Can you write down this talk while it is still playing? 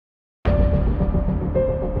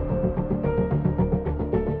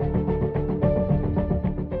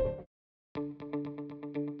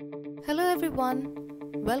everyone,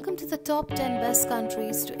 welcome to the top 10 best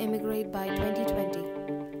countries to immigrate by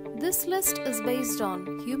 2020. This list is based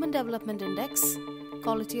on Human Development Index,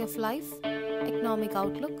 quality of life, economic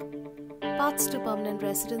outlook, paths to permanent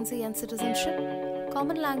residency and citizenship,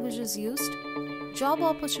 common languages used, job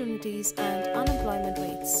opportunities and unemployment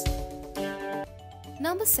rates.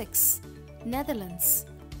 Number 6. Netherlands.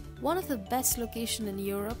 One of the best locations in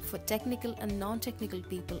Europe for technical and non-technical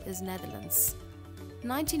people is Netherlands.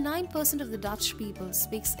 99% of the Dutch people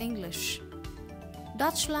speaks English.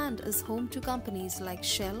 Dutch land is home to companies like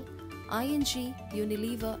Shell, ING,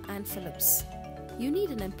 Unilever and Philips. You need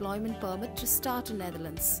an employment permit to start in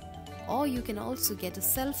Netherlands, or you can also get a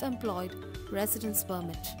self-employed residence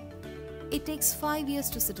permit. It takes 5 years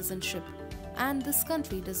to citizenship, and this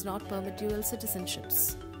country does not permit dual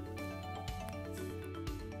citizenships.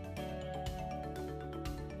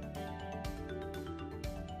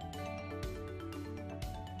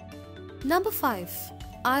 Number 5.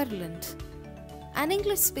 Ireland. An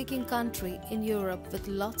English-speaking country in Europe with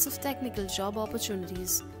lots of technical job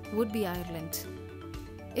opportunities would be Ireland.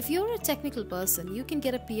 If you're a technical person, you can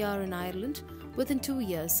get a PR in Ireland within 2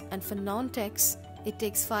 years, and for non-techs, it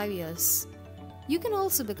takes 5 years. You can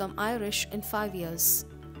also become Irish in 5 years.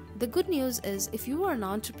 The good news is if you are an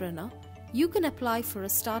entrepreneur, you can apply for a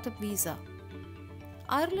startup visa.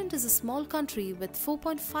 Ireland is a small country with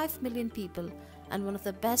 4.5 million people and one of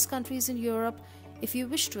the best countries in Europe if you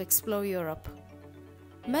wish to explore Europe.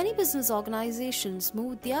 Many business organizations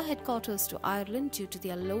moved their headquarters to Ireland due to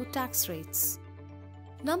their low tax rates.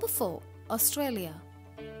 Number 4. Australia.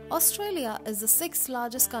 Australia is the 6th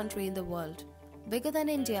largest country in the world, bigger than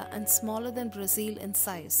India and smaller than Brazil in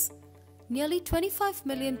size. Nearly 25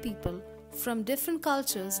 million people from different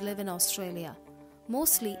cultures live in Australia,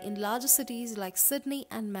 mostly in larger cities like Sydney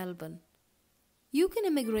and Melbourne. You can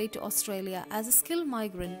immigrate to Australia as a skilled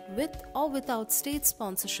migrant with or without state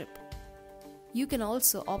sponsorship. You can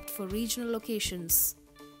also opt for regional locations.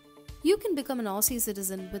 You can become an Aussie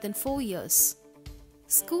citizen within 4 years.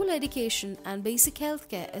 School education and basic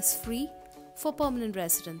healthcare is free for permanent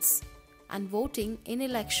residents, and voting in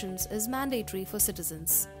elections is mandatory for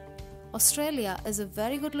citizens. Australia is a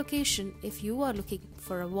very good location if you are looking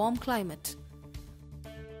for a warm climate.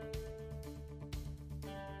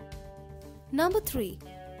 Number 3.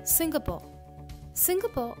 Singapore.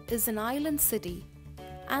 Singapore is an island city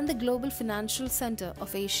and the global financial center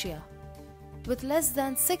of Asia. With less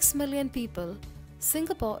than 6 million people,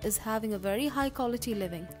 Singapore is having a very high quality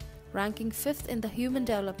living, ranking 5th in the Human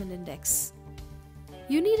Development Index.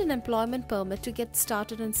 You need an employment permit to get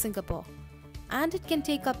started in Singapore, and it can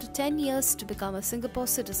take up to 10 years to become a Singapore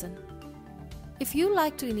citizen. If you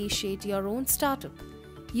like to initiate your own startup,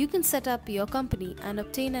 you can set up your company and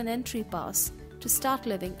obtain an entry pass to start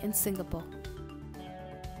living in Singapore.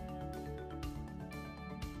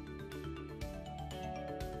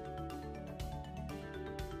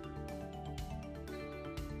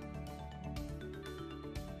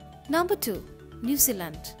 Number 2. New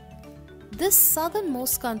Zealand. This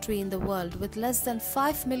southernmost country in the world with less than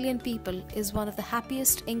 5 million people is one of the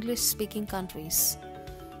happiest English-speaking countries.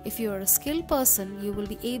 If you are a skilled person, you will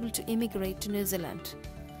be able to immigrate to New Zealand.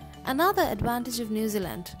 Another advantage of New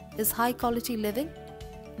Zealand is high quality living,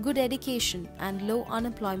 good education and low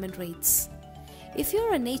unemployment rates. If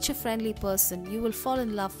you're a nature-friendly person, you will fall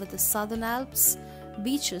in love with the Southern Alps,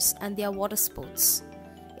 beaches and their water sports.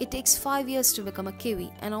 It takes 5 years to become a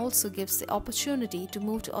Kiwi and also gives the opportunity to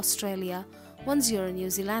move to Australia once you're a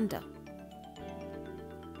New Zealander.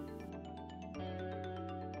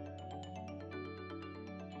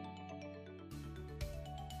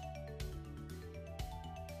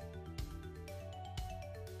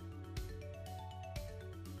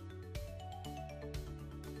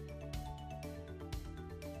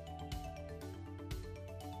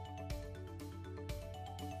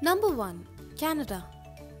 Number 1. Canada.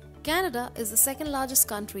 Canada is the 2nd largest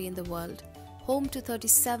country in the world, home to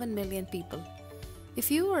 37 million people. If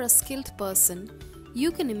you are a skilled person,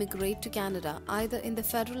 you can immigrate to Canada either in the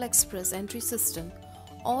Federal Express entry system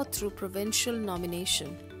or through provincial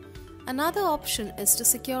nomination. Another option is to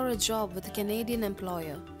secure a job with a Canadian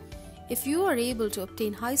employer. If you are able to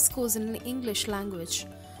obtain high scores in the English language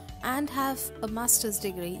and have a master's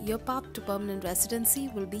degree, your path to permanent residency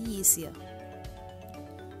will be easier.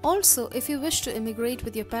 Also, if you wish to immigrate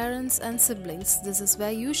with your parents and siblings, this is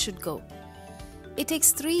where you should go. It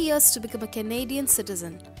takes 3 years to become a Canadian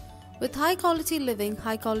citizen. With high quality living,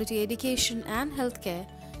 high quality education and healthcare,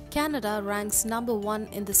 Canada ranks number 1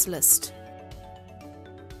 in this list.